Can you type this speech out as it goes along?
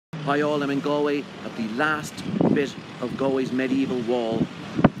Hi all, I'm in Galway at the last bit of Galway's medieval wall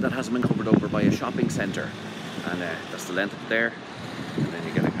that hasn't been covered over by a shopping centre. And that's the length of it there. And then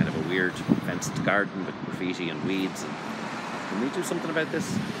you get a kind of a weird fenced garden with graffiti and weeds. And can we do something about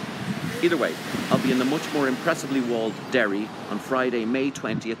this? Either way, I'll be in the much more impressively walled Derry on Friday, May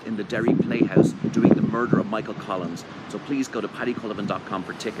 20th in the Derry Playhouse doing The Murder of Michael Collins. So please go to paddycullivan.com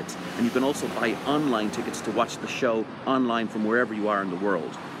for tickets. And you can also buy online tickets to watch the show online from wherever you are in the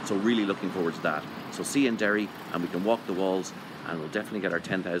world. So really looking forward to that. So see you in Derry and we can walk the walls and we'll definitely get our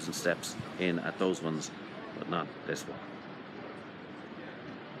 10,000 steps in at those ones, but not this one.